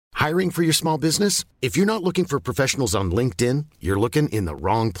Hiring for your small business? If you're not looking for professionals on LinkedIn, you're looking in the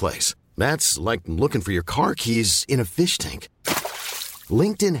wrong place. That's like looking for your car keys in a fish tank.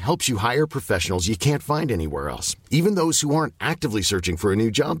 LinkedIn helps you hire professionals you can't find anywhere else, even those who aren't actively searching for a new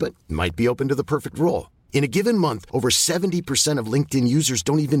job but might be open to the perfect role. In a given month, over 70% of LinkedIn users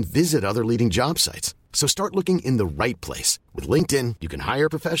don't even visit other leading job sites. So start looking in the right place. With LinkedIn, you can hire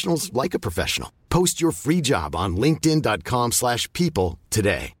professionals like a professional. Post your free job on linkedin.com/people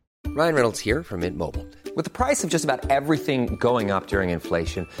today. Ryan Reynolds here from Mint Mobile. With the price of just about everything going up during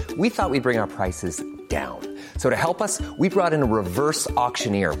inflation, we thought we'd bring our prices down. So to help us, we brought in a reverse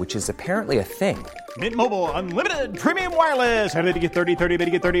auctioneer, which is apparently a thing. Mint Mobile Unlimited Premium Wireless. How to get 30, 30, bit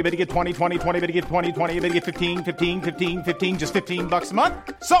to get 30, bit to get 20, 20, 20, bit to get 20, 20, bit to get 15, 15, 15, 15, just $15 a month?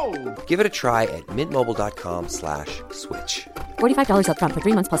 Sold! Give it a try at mintmobile.com/switch. $45 up front for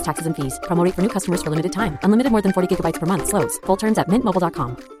 3 months plus taxes and fees. Promo rate for new customers for limited time. Unlimited more than 40 gigabytes per month. Slows full terms at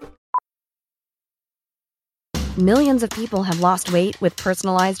mintmobile.com. Millions of people have lost weight with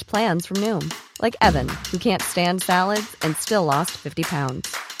personalized plans from Noom. Like Evan, who can't stand salads and still lost 50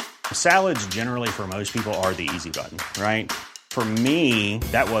 pounds. Salads generally for most people are the easy button, right? For me,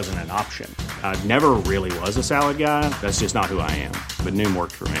 that wasn't an option. I never really was a salad guy. That's just not who I am. But Noom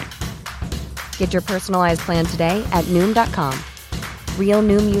worked for me. Get your personalized plan today at Noom.com. Real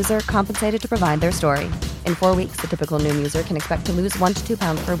Noom user compensated to provide their story. In 4 weeks, the typical Noom user can expect to lose 1 to 2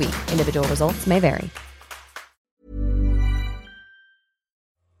 pounds per week. Individual results may vary.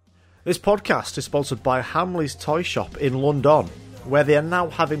 This podcast is sponsored by Hamley's Toy Shop in London, where they are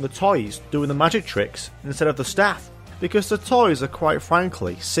now having the toys doing the magic tricks instead of the staff, because the toys are quite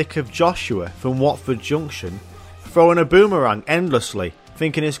frankly sick of Joshua from Watford Junction throwing a boomerang endlessly,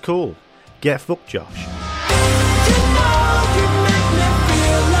 thinking it's cool. Get fucked, Josh.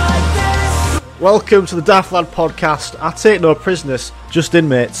 Welcome to the Daft Lad podcast. I take no prisoners, just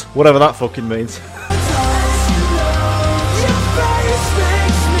inmates, whatever that fucking means.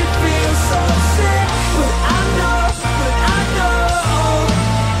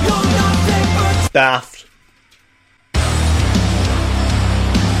 Daft.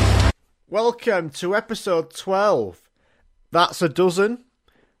 Welcome to episode 12. That's a dozen.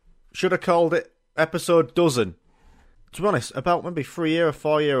 Should have called it episode dozen. To be honest, about maybe 3 or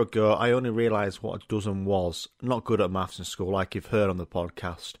 4 years ago, I only realised what a dozen was. Not good at maths in school, like you've heard on the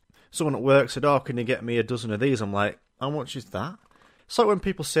podcast. Someone at work said, "Oh, can you get me a dozen of these?" I'm like, how much is that? It's like when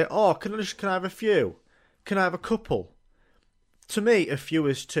people say, "Oh, can I have a few? Can I have a couple?" To me, a few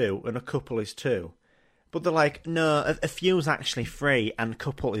is two and a couple is two. But they're like, no, a few's actually 3 and a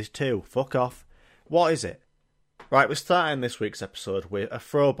couple is 2. Fuck off. What is it? Right, we're starting this week's episode with a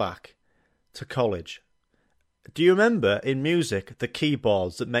throwback to college. Do you remember in music the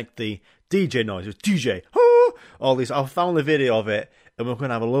keyboards that make the DJ noises? DJ, oh, all these. I found the video of it and we're going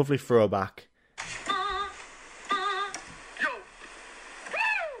to have a lovely throwback.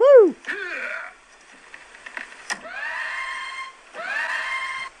 Woo!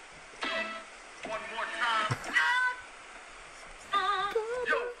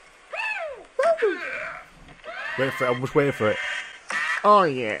 Wait for it, I'm just waiting for it. Oh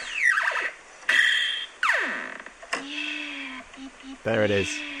yeah. There it is.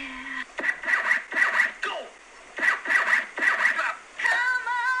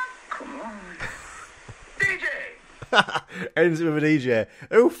 Come on. DJ! Ends with a DJ.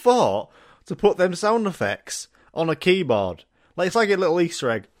 Who thought to put them sound effects on a keyboard? Like, it's like a little Easter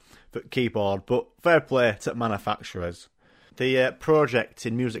egg for keyboard, but fair play to manufacturers. The project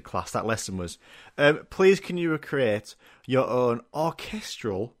in music class, that lesson was, please can you recreate your own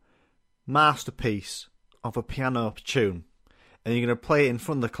orchestral masterpiece of a piano tune? And you're going to play it in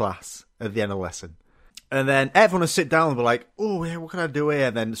front of the class at the end of the lesson. And then everyone will sit down and be like, oh, yeah, what can I do here?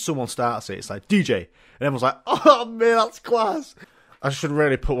 And then someone starts it. It's like, DJ. And everyone's like, oh, man, that's class. I should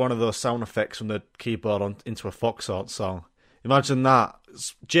really put one of those sound effects from the keyboard into a Foxhawk song. Imagine that.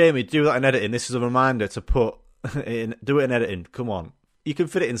 Jamie, do that in editing. This is a reminder to put do it in editing. Come on. You can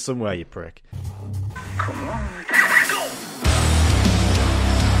fit it in somewhere, you prick. Come on.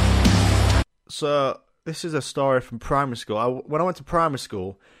 So, this is a story from primary school. When I went to primary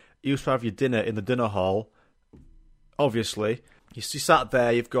school, you used to have your dinner in the dinner hall. Obviously. You sat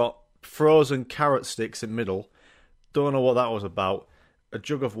there, you've got frozen carrot sticks in the middle. Don't know what that was about. A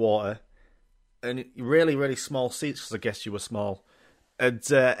jug of water. And really, really small seats, because I guess you were small. And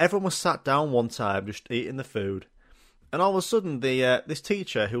everyone was sat down one time, just eating the food. And all of a sudden, this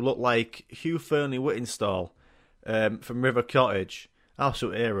teacher, who looked like Hugh Fernley Whittingstall from River Cottage,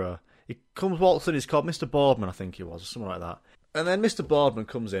 absolute hero, he comes waltzing in, he's called Mr. Boardman, I think he was, or something like that. And then Mr. Boardman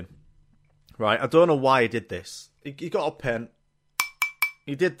comes in. Right, I don't know why he did this. He got a pen,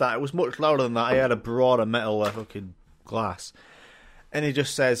 He did that. It was much louder than that. He had a broader metal fucking glass. And he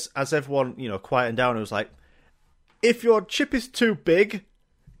just says, as everyone, quieting down, he was like, if your chip is too big,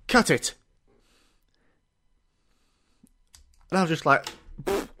 cut it. And I was just like,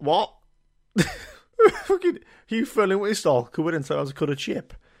 what? Fucking Hugh Fernley Whitstall coming in and I was cut a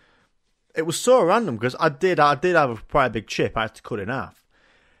chip. It was so random because I did have a quite big chip. I had to cut it in half.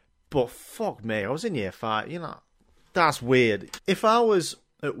 But fuck me, I was in year 5. That's weird. If I was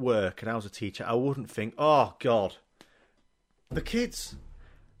at work and I was a teacher, I wouldn't think, oh God, the kids,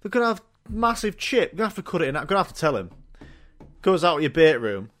 they're gonna have massive chip. You're gonna have to cut it in. I'm gonna have to tell him. Goes out of your bait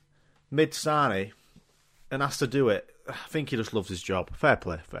room, mid sarnie, and has to do it. I think he just loves his job. Fair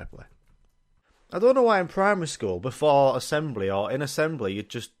play. I don't know why in primary school, before assembly or in assembly, you'd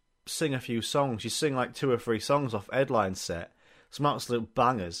just sing a few songs. You sing like 2 or 3 songs off Headline set, some absolute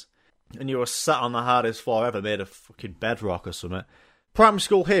bangers, and you were sat on the hardest floor ever, made of fucking bedrock or something. Primary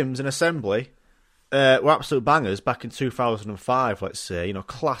school hymns in assembly were absolute bangers back in 2005, let's say.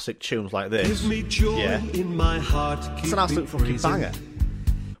 Classic tunes like this. Give me joy in my heart. It's an absolute fucking banger.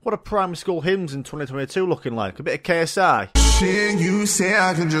 What are primary school hymns in 2022 looking like? A bit of KSI. You say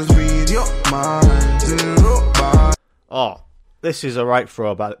I can just read your mind. Oh, this is a right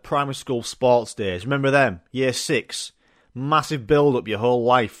throwback. Primary school sports days. Remember them? Year 6. Massive build-up your whole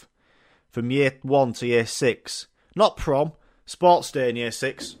life. From year 1 to year 6. Not prom. Sports day in year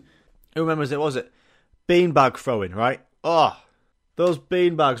 6. Who remembers it, was it? Beanbag throwing, right? Oh, those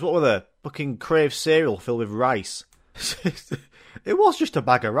beanbags, what were they? Fucking Crave cereal filled with rice. It was just a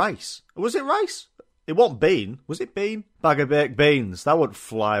bag of rice. Was it rice? It wasn't bean. Was it bean? Bag of baked beans. That wouldn't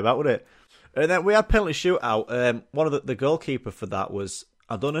fly about, would it? And then we had penalty shootout. One of the goalkeeper for that was,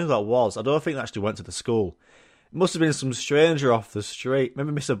 I don't know who that was. I don't think they actually went to the school. It must have been some stranger off the street.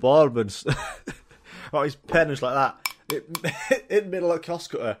 Maybe Mr. Boardman's. Or his pen was like that. In the middle of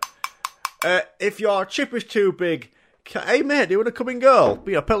Costcutter. If your chip is too big, hey mate, do you want to come and go?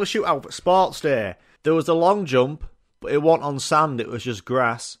 Penalty shootout for sports day. There was a long jump, but it wasn't on sand, it was just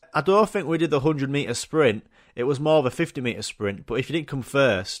grass. I don't think we did the 100-metre sprint. It was more of a 50-metre sprint, but if you didn't come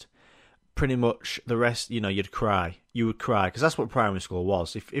first, pretty much the rest, you'd cry. You would cry, because that's what primary school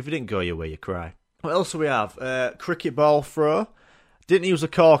was. If you didn't go your way, you cry. What else do we have? Cricket ball throw. Didn't use a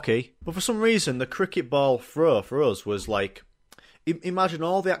corky, but for some reason, the cricket ball throw for us was like, imagine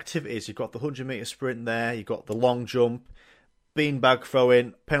all the activities. You've got the 100-metre sprint there, you've got the long jump, beanbag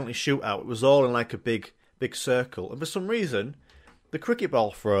throwing, penalty shootout. It was all in like a big circle. And for some reason, the cricket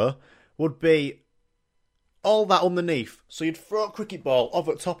ball throw would be all that underneath. So you'd throw a cricket ball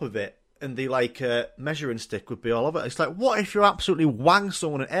over the top of it, and the measuring stick would be all over it. It's like, what if you absolutely wang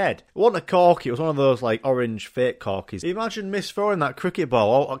someone in the head? It wasn't a corky, it was one of those like orange fake corkies. Imagine miss throwing that cricket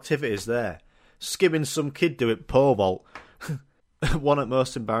ball, all activities there. Skimming some kid doing pole vault. One of the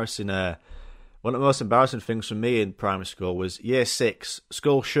most embarrassing things for me in primary school was year 6.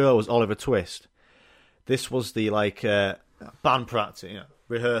 School show was Oliver Twist. This was the band practice,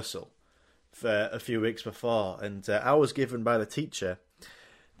 rehearsal for a few weeks before, and I was given by the teacher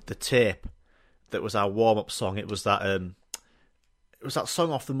the tape that was our warm-up song. It was that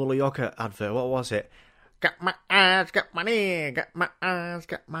song off the Muller Yogurt advert. What was it? Got my eyes, got my ear, got my eyes,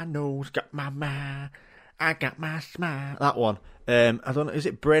 got my nose, got my mind, I got my smile. That one. I don't know. Is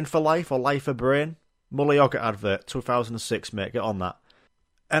it Brain for Life or Life for Brain? Muller Yogurt advert, 2006, mate. Get on that.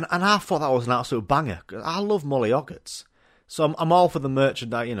 And I thought that was an absolute banger. I love Muller Yogurts. So I'm all for the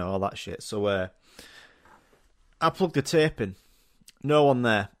merchandise, all that shit. So I plugged the tape in. No one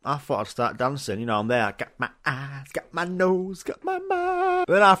there. I thought I'd start dancing. I'm there. I got my eyes, got my nose, got my mind.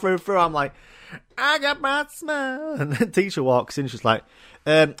 Then halfway through, I'm like, I got my smile. And the teacher walks in. She's like,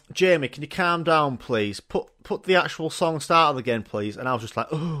 Jamie, can you calm down, please? Put the actual song started again, please. And I was just like,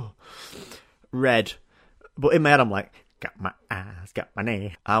 oh, red. But in my head, I'm like, got my eyes, got my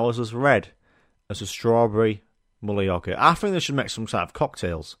name. I was as red as a strawberry Muller Yogurt. I think they should make some sort of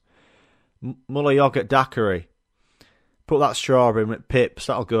cocktails. Muller Yogurt daiquiri. Put that strawberry with pips,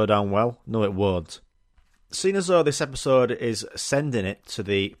 that'll go down well. No, it won't. Seeing as though this episode is sending it to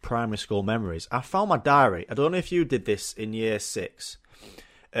the primary school memories, I found my diary. I don't know if you did this in year 6.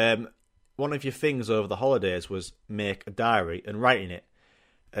 One of your things over the holidays was make a diary and write in it.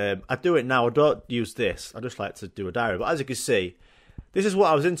 I do it now. I don't use this. I just like to do a diary. But as you can see, this is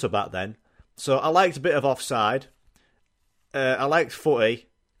what I was into back then. So I liked a bit of offside. I liked footy.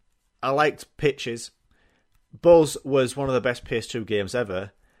 I liked pitches. Buzz was one of the best PS2 games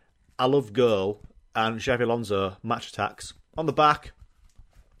ever. I loved Goal and Xabi Alonso match attacks. On the back,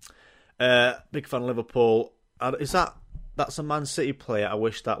 big fan of Liverpool. That's a Man City player? I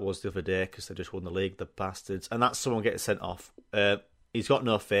wish that was the other day because they just won the league, the bastards. And that's someone getting sent off. He's got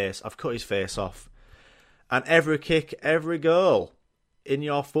no face. I've cut his face off. And every kick, every goal in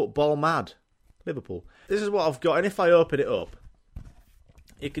your football mad. Liverpool. This is what I've got. And if I open it up,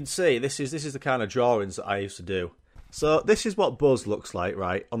 you can see this is the kind of drawings that I used to do. So this is what Buzz looks like,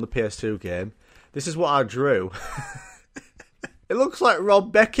 right, on the PS2 game. This is what I drew. It looks like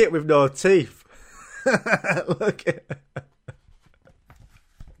Rob Beckett with no teeth. Look at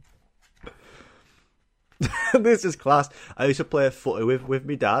this is class. I used to play footy with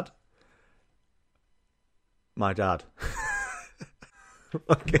my dad. My dad.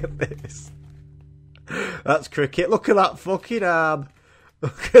 Look at this. That's cricket. Look at that fucking arm.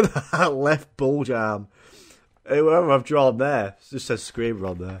 Look at that left bulge arm. Whoever I've drawn there, it just says Screamer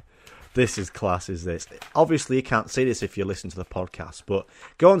on there. This is class, is this? Obviously, you can't see this if you listen to the podcast, but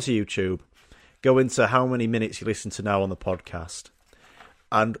go onto YouTube, go into how many minutes you listen to now on the podcast,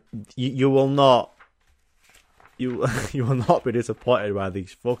 and you will not, you will not be disappointed by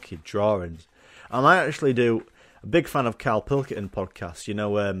these fucking drawings. And I actually do a big fan of Carl Pilkington podcast. You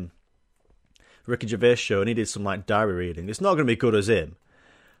know, Ricky Gervais show, and he did some like diary reading. It's not going to be good as him,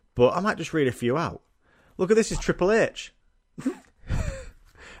 but I might just read a few out. Look at this, is Triple H.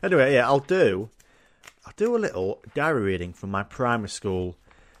 Anyway, yeah, I'll do a little diary reading from my primary school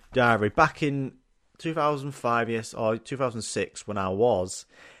diary back in 2005, yes, or 2006, when I was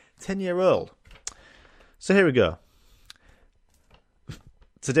 10-year-old. So here we go.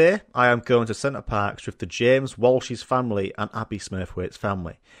 Today, I am going to Centre Parks with the James Walsh's family and Abby Smurthwaite's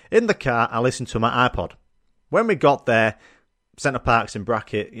family. In the car, I listened to my iPod. When we got there, Centre Parks in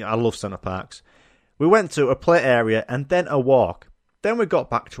bracket, I love Centre Parks. We went to a play area and then a walk. Then we got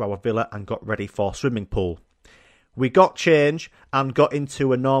back to our villa and got ready for swimming pool. We got change and got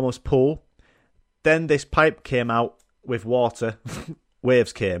into a enormous pool. Then this pipe came out with water.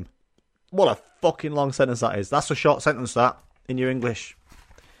 Waves came. What a fucking long sentence that is. That's a short sentence, that, in your English.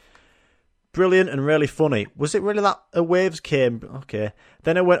 Brilliant and really funny. Was it really that waves came? Okay.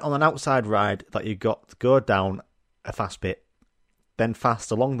 Then I went on an outside ride that you got to go down a fast bit. Then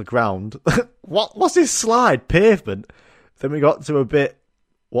fast along the ground. What was this slide? Pavement. Then we got to a bit,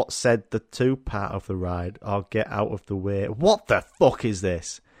 what said the 2 part of the ride, or get out of the way. What the fuck is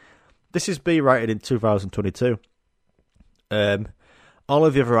this? This is B rated in 2022. All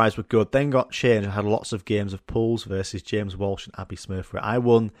of the other rides were good. Then got changed. I had lots of games of pools versus James Walsh and Abby Smurthwaite. I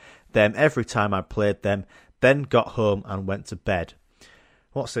won them every time I played them. Then got home and went to bed.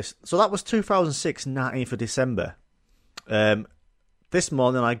 What's this? So that was 2006, 19th of December. This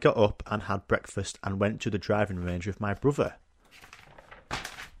morning I got up and had breakfast and went to the driving range with my brother.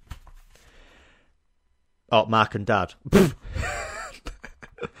 Oh, Mark and Dad.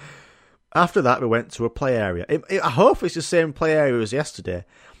 After that we went to a play area. I hope it's the same play area as yesterday.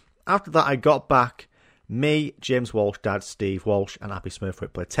 After that I got back. Me, James Walsh, Dad, Steve Walsh and Abby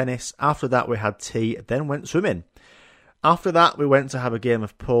Smurthwaite played tennis. After that we had tea, then went swimming. After that we went to have a game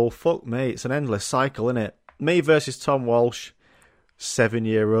of pool. Fuck me, it's an endless cycle, innit? Me versus Tom Walsh.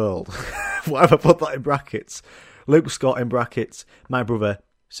 7-year-old. Whatever, put that in brackets. Luke Scott in brackets. My brother,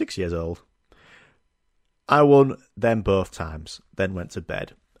 6 years old. I won them both times, then went to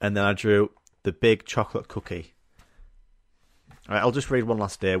bed. And then I drew the big chocolate cookie. Alright, I'll just read one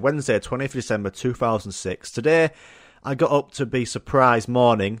last day. Wednesday, 20th December 2006. Today, I got up to be surprised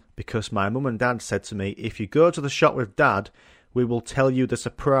morning because my mum and dad said to me, if you go to the shop with Dad, we will tell you the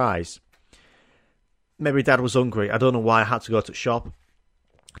surprise. Maybe Dad was hungry. I don't know why I had to go to the shop.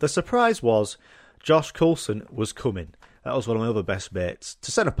 The surprise was Josh Coulson was coming. That was one of my other best mates.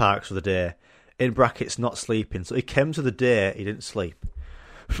 To Centre Parks for the day. In brackets, not sleeping. So he came to the day, he didn't sleep.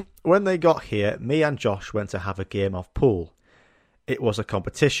 When they got here, me and Josh went to have a game of pool. It was a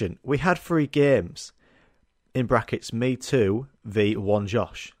competition. We had 3 games. In brackets, me 2 v 1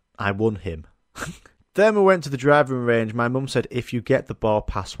 Josh. I won him. Then we went to the driving range. My mum said, if you get the ball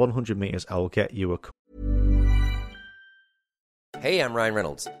past 100 metres, I will get you a... Hey, I'm Ryan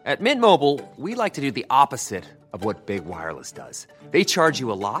Reynolds. At Mint Mobile, we like to do the opposite of what Big Wireless does. They charge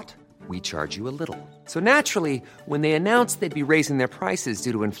you a lot, we charge you a little. So naturally, when they announced they'd be raising their prices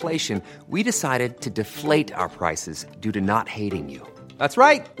due to inflation, we decided to deflate our prices due to not hating you. That's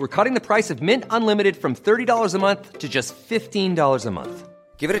right. We're cutting the price of Mint Unlimited from $30 a month to just $15 a month.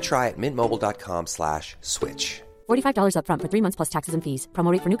 Give it a try at mintmobile.com/switch. $45 up front for 3 months plus taxes and fees.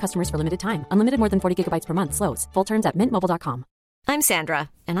 Promo rate for new customers for limited time. Unlimited more than 40 gigabytes per month. Slows full terms at mintmobile.com. I'm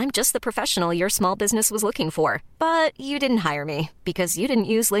Sandra, and I'm just the professional your small business was looking for. But you didn't hire me because you didn't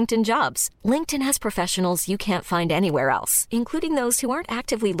use LinkedIn Jobs. LinkedIn has professionals you can't find anywhere else, including those who aren't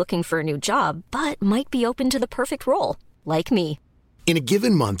actively looking for a new job, but might be open to the perfect role, like me. In a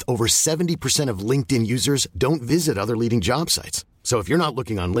given month, over 70% of LinkedIn users don't visit other leading job sites. So if you're not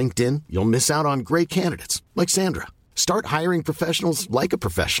looking on LinkedIn, you'll miss out on great candidates like Sandra. Start hiring professionals like a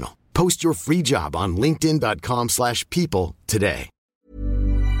professional. Post your free job on linkedin.com/people today.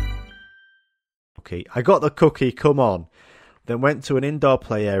 Okay, I got the cookie, come on. Then went to an indoor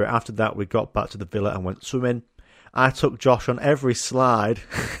play area. After that, we got back to the villa and went swimming. I took Josh on every slide.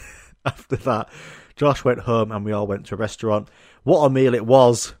 After that, Josh went home and we all went to a restaurant. What a meal it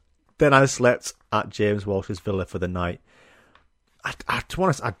was. Then I slept at James Walsh's villa for the night. To be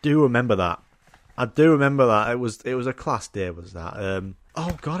honest, I do remember that. It was a class day, was that.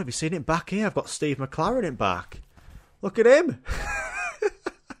 Oh, God, have you seen it back here? I've got Steve McLaren in back. Look at him.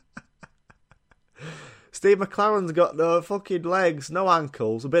 Steve McLaren's got no fucking legs, no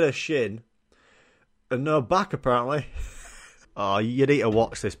ankles, a bit of shin, and no back, apparently. Oh, you need to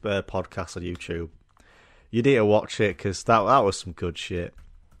watch this podcast on YouTube. You need to watch it, because that was some good shit.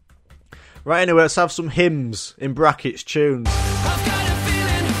 Right, anyway, let's have some hymns, in brackets, tunes. I've got a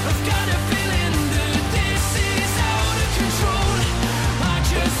feeling that this is out of control. I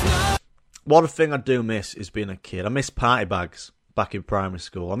just know. One thing I do miss is being a kid. I miss party bags back in primary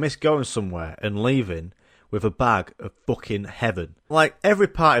school. I miss going somewhere and leaving with a bag of fucking heaven. Like, every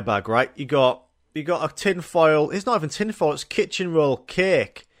party bag, right, you got a tin foil. It's not even tin foil, it's kitchen roll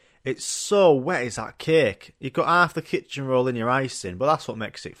cake. It's so wet, is that cake. You've got half the kitchen roll in your icing, but that's what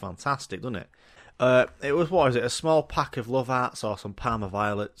makes it fantastic, doesn't it? It was, what is it, a small pack of Love Hearts or some Parma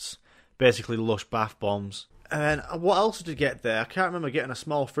Violets, basically Lush bath bombs. And what else did you get there? I can't remember getting a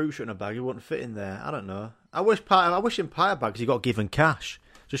small fruit shot in a bag. It wouldn't fit in there. I don't know. I wish in party bags you got given cash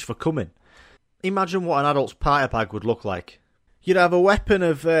just for coming. Imagine what an adult's party bag would look like. You'd have a weapon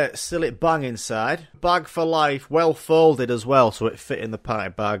of Sillet Bang inside. Bag for life, well folded as well, so it fit in the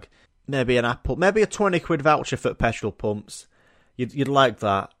party bag. Maybe an apple, maybe a 20 quid voucher for petrol pumps. You'd like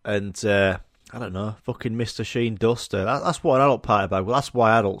that. And, I don't know, fucking Mr. Sheen duster. That's what an adult party bag, well, that's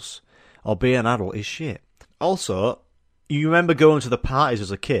why adults, or being an adult, is shit. Also, you remember going to the parties as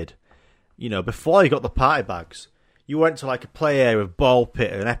a kid? You know, before you got the party bags, you went to like a play area with ball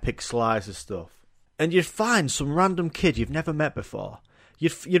pit and epic slides and stuff. And you'd find some random kid you've never met before.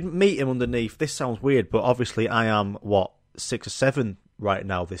 You'd meet him underneath. This sounds weird, but obviously I am, 6 or 7 right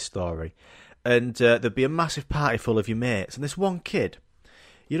now, this story. And there'd be a massive party full of your mates. And this one kid,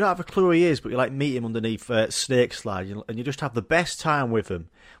 you don't have a clue who he is, but you like meet him underneath snake slide. And you just have the best time with him,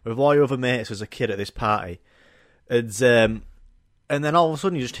 with all your other mates as a kid at this party. And then all of a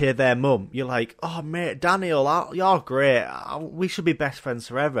sudden you just hear their mum. You're like, oh mate, Daniel, you're great. We should be best friends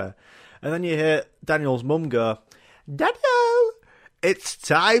forever. And then you hear Daniel's mum go, Daniel, it's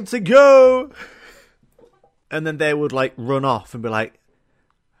time to go. And then they would like run off and be like,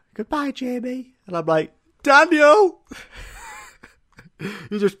 goodbye, Jamie. And I'm like, Daniel.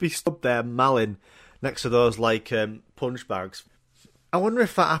 You'd just be stood there malling next to those like punch bags. I wonder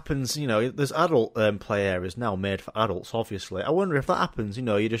if that happens, you know, there's adult play areas now made for adults, obviously. I wonder if that happens, you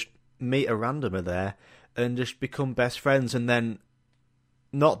know, you just meet a randomer there and just become best friends, and then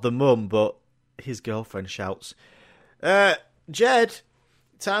not the mum, but his girlfriend shouts, Jed,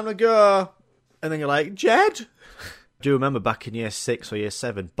 time to go. And then you're like, Jed? Do you remember back in year 6 or year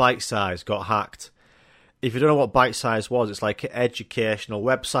 7, Bite Size got hacked? If you don't know what Bite Size was, it's like an educational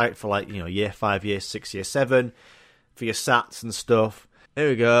website for like, you know, year 5, year 6, year 7, for your SATs and stuff. Here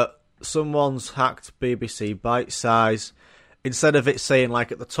we go. Someone's hacked BBC Bite Size. Instead of it saying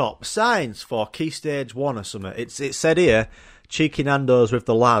like at the top, signs for Key Stage 1 or something, it said here, Cheeky Nando's with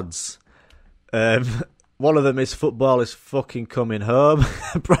the lads. One of them is football is fucking coming home.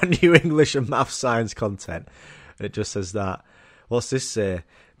 Brand new English and math science content. It just says that. What's this say?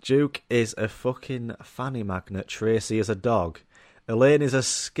 Duke is a fucking fanny magnet. Tracy is a dog. Elaine is a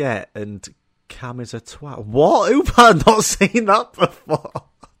sket. And Cam is a twat. What? Who had not seen that before?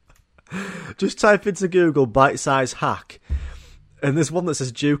 Just type into Google bite-size hack. And there's one that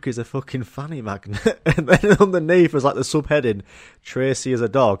says Duke is a fucking fanny magnet. And then underneath is like the subheading, Tracy is a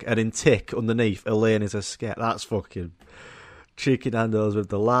dog. And in tick underneath, Elaine is a sket. That's fucking Cheeky Nando's with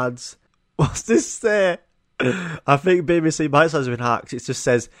the lads. What's this say? I think BBC Bite Size has been hacked. It just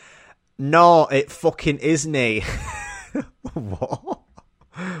says, no, it fucking isn't. What?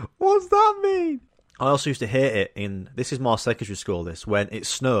 What's that mean? I also used to hate it in, this is more secondary school, this, when it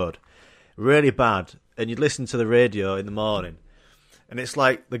snowed really bad. And you'd listen to the radio in the morning. And it's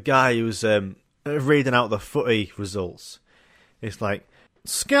like the guy who's reading out the footy results. It's like,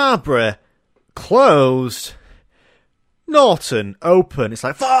 Scarborough closed, Norton open. It's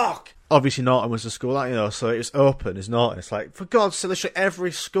like, fuck! Obviously Norton was the school, you know, so it's open, it's Norton. It's like, for God's sake, literally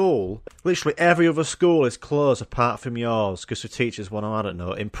every school, literally every other school is closed apart from yours, because the teachers want to, I don't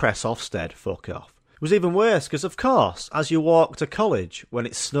know, impress Ofsted, fuck off. was even worse because, of course, as you walk to college when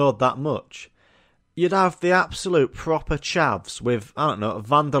it snowed that much, you'd have the absolute proper chavs with, I don't know,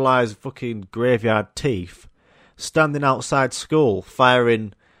 vandalised fucking graveyard teeth standing outside school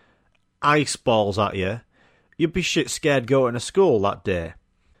firing ice balls at you. You'd be shit scared going to school that day.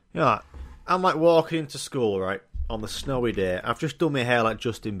 You know, I'm like walking into school, right, on the snowy day. I've just done my hair like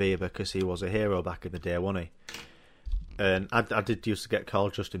Justin Bieber because he was a hero back in the day, wasn't he? And I did used to get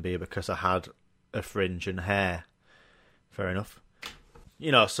called Justin Bieber because I had a fringe and hair. Fair enough.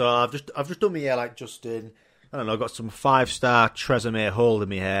 You know, so I've just done my hair like Justin. I don't know, got some 5-star Tresemme hold in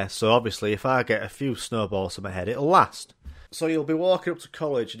my hair. So obviously, if I get a few snowballs to my head, it'll last. So you'll be walking up to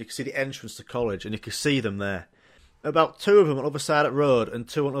college and you can see the entrance to college and you can see them there. About 2 of them on the other side of the road and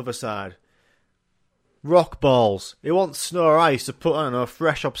 2 on the other side. Rock balls. He wants snow or ice to put, I don't know,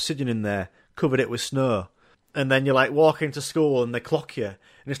 fresh obsidian in there, covered it with snow. And then you're like walking to school and they clock you. And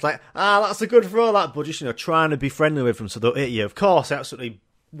it's like, that's a good throw, that, but just, you know, trying to be friendly with them so they'll hit you. Of course, they absolutely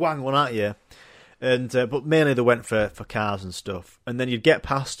wang one at you. And but mainly they went for cars and stuff. And then you'd get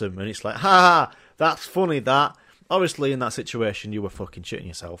past them and it's like, ha, that's funny, that. Obviously, in that situation, you were fucking shitting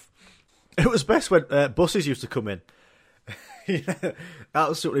yourself. It was best when buses used to come in.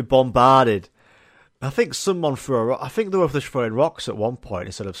 Absolutely bombarded. I think someone threw a rock. I think they were just throwing rocks at one point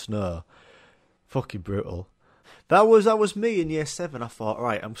instead of snow. Fucking brutal. That was me in year 7. I thought,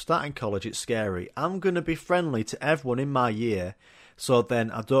 right, I'm starting college, it's scary. I'm going to be friendly to everyone in my year so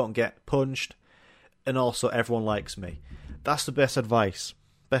then I don't get punched and also everyone likes me. That's the best advice.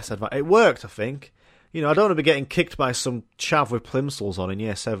 Best advice. It worked, I think. You know, I don't want to be getting kicked by some chav with plimsolls on in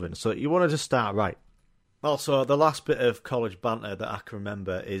year 7, so you want to just start right. Also, the last bit of college banter that I can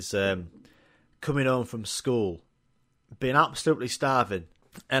remember is coming home from school, being absolutely starving.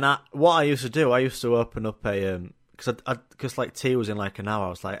 And what I used to do, I used to open up a because like tea was in like an hour. I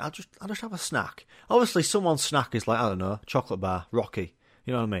was like, I'll just have a snack. Obviously, someone's snack is like, I don't know, chocolate bar, Rocky.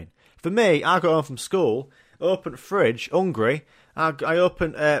 You know what I mean? For me, I got home from school, opened fridge, hungry. I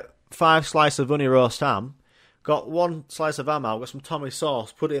opened 5 slices of honey roast ham, got 1 slice of ham out, got some Tommy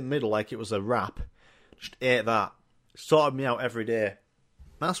sauce, put it in the middle like it was a wrap. Just ate that. Sorted me out every day.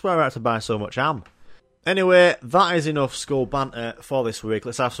 That's where I had to buy so much ham. Anyway, that is enough school banter for this week.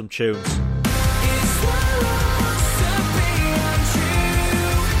 Let's have some tunes.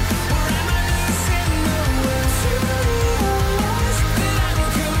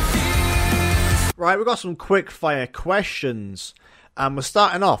 Right, we've got some quick fire questions. And we're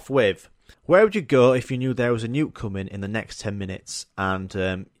starting off with, where would you go if you knew there was a nuke coming in the next 10 minutes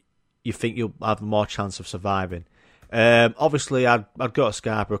and you think you'll have more chance of surviving? Obviously, I'd go to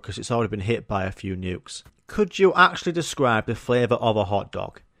Scarborough because it's already been hit by a few nukes. Could you actually describe the flavour of a hot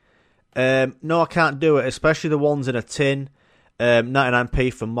dog? No, I can't do it, especially the ones in a tin.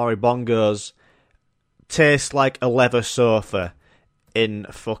 99p from Moribongos. Tastes like a leather sofa in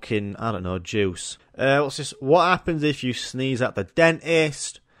fucking, I don't know, juice. What's this? What happens if you sneeze at the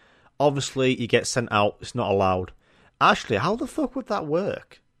dentist? Obviously, you get sent out. It's not allowed. Actually, how the fuck would that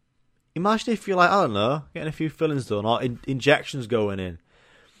work? Imagine if you're like, I don't know, getting a few fillings done or injections going in.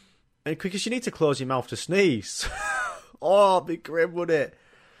 And because you need to close your mouth to sneeze. Oh, it'd be grim, wouldn't it?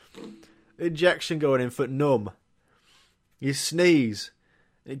 Injection going in for numb. You sneeze.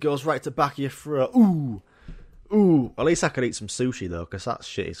 It goes right to the back of your throat. Ooh. Ooh. At least I could eat some sushi, though, because that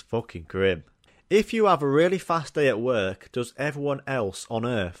shit is fucking grim. If you have a really fast day at work, does everyone else on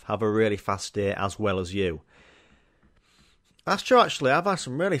Earth have a really fast day as well as you? That's true, actually. I've had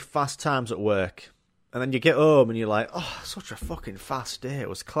some really fast times at work. And then you get home and you're like, oh, such a fucking fast day. It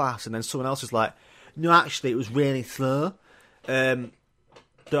was class. And then someone else is like, no, actually, it was really slow. Don't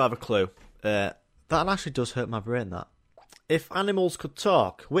have a clue. That actually does hurt my brain, that. If animals could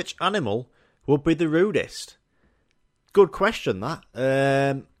talk, which animal would be the rudest? Good question,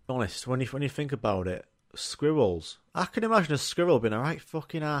 that. Honest, when you think about it, squirrels. I can imagine a squirrel being a right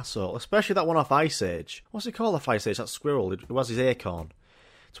fucking arsehole, especially that one off Ice Age. What's it called off Ice Age? That squirrel who has his acorn.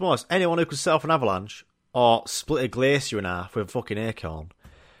 To be honest, anyone who could set off an avalanche or split a glacier in half with a fucking acorn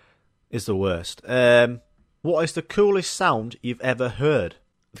is the worst. What is the coolest sound you've ever heard?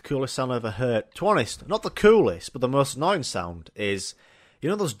 The coolest sound I've ever heard. To be honest, not the coolest, but the most annoying sound is, you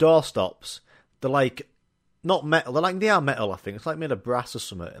know those door stops? They're like, not metal, they are metal, I think. It's like made of brass or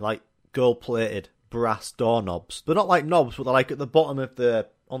something, like gold-plated brass doorknobs. They're not like knobs, but they're like at the bottom of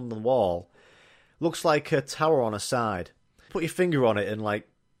on the wall. Looks like a tower on a side. Put your finger on it and like,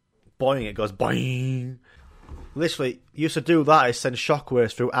 boing, it goes boing. Literally, you used to do that, is send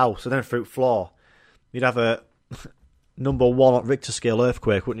shockwaves through house and then through floor. You'd have a number 1 Richter scale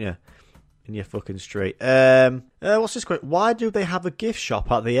earthquake, wouldn't you? In your fucking street. What's this question? Why do they have a gift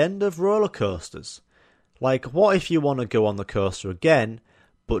shop at the end of roller coasters? Like, what if you want to go on the coaster again,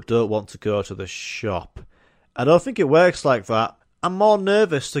 but don't want to go to the shop? I don't think it works like that. I'm more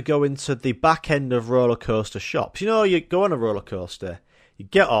nervous to go into the back end of roller coaster shops. You know, you go on a roller coaster, you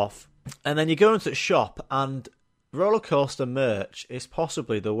get off, and then you go into the shop, and roller coaster merch is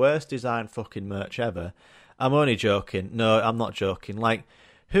possibly the worst designed fucking merch ever. I'm only joking. No, I'm not joking. Like,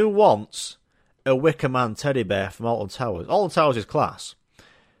 who wants a Wicker Man teddy bear from Alton Towers? Alton Towers is class,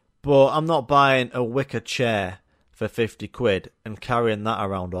 but I'm not buying a wicker chair for 50 quid and carrying that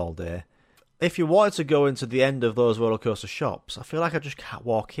around all day. If you wanted to go into the end of those roller coaster shops, I feel like I just can't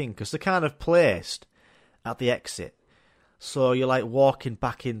walk in because they're kind of placed at the exit. So you're like walking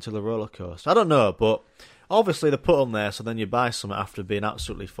back into the roller coaster. I don't know, but obviously they put them there so then you buy something after being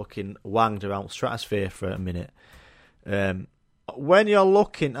absolutely fucking wanged around Stratosphere for a minute. When you're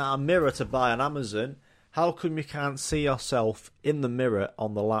looking at a mirror to buy on Amazon, how come you can't see yourself in the mirror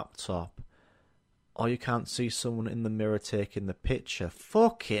on the laptop? Or you can't see someone in the mirror taking the picture?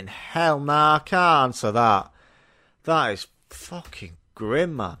 Fucking hell, nah, I can't answer that. That is fucking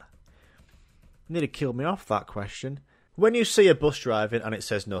grim, man. Nearly killed me off, that question. When you see a bus driving and it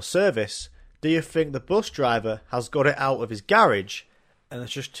says no service, do you think the bus driver has got it out of his garage and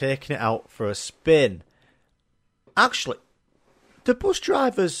is just taking it out for a spin? Actually, do bus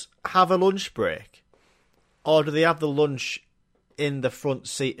drivers have a lunch break? Or do they have the lunch in the front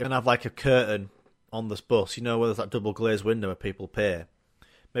seat and have like a curtain on this bus? You know, where there's that double glazed window where people pay.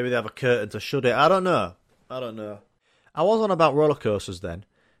 Maybe they have a curtain to shut it. I don't know. I was on about roller coasters then.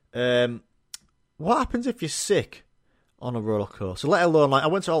 What happens if you're sick on a roller coaster? Let alone, like, I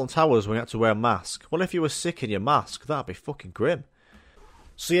went to Alton Towers when you had to wear a mask. What if you were sick in your mask? That'd be fucking grim.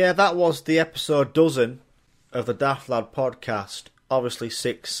 So yeah, that was the episode dozen of the Daft Lad podcast. Obviously,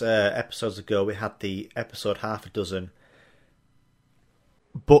 6 episodes ago, we had the episode half a dozen.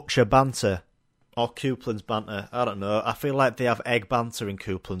 Butcher banter. Or Coupland's banter. I don't know. I feel like they have egg banter in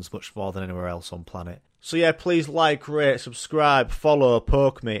Coupland's much more than anywhere else on planet. So yeah, please like, rate, subscribe, follow,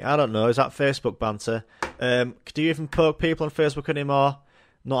 poke me. I don't know. Is that Facebook banter? Do you even poke people on Facebook anymore?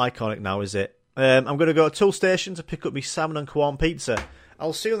 Not iconic now, is it? I'm going to go to Tool Station to pick up my salmon and Quorn pizza.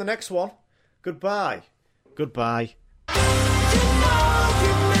 I'll see you in the next one. Goodbye. Goodbye.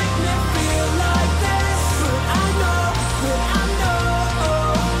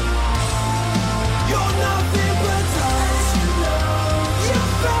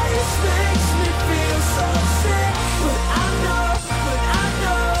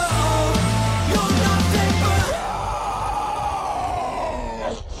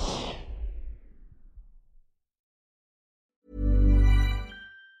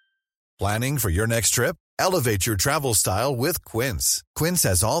 Planning for your next trip? Elevate your travel style with Quince. Quince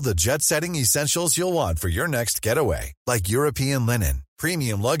has all the jet-setting essentials you'll want for your next getaway, like European linen,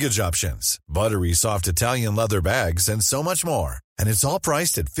 premium luggage options, buttery soft Italian leather bags, and so much more. And it's all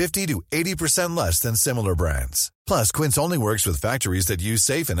priced at 50 to 80% less than similar brands. Plus, Quince only works with factories that use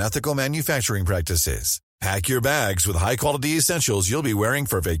safe and ethical manufacturing practices. Pack your bags with high-quality essentials you'll be wearing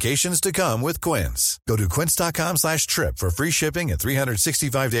for vacations to come with Quince. Go to quince.com/trip for free shipping and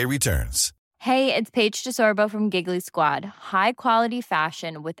 365-day returns. Hey, it's Paige DeSorbo from Giggly Squad. High quality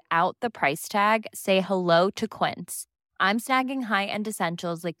fashion without the price tag. Say hello to Quince. I'm snagging high-end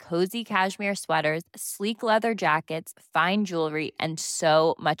essentials like cozy cashmere sweaters, sleek leather jackets, fine jewelry, and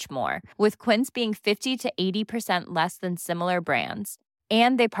so much more. With Quince being 50 to 80% less than similar brands.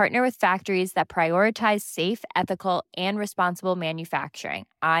 And they partner with factories that prioritize safe, ethical, and responsible manufacturing.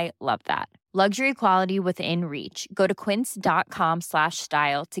 I love that. Luxury quality within reach. Go to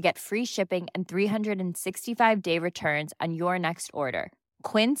quince.com/style to get free shipping and 365-day returns on your next order.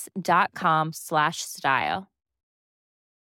 Quince.com/style.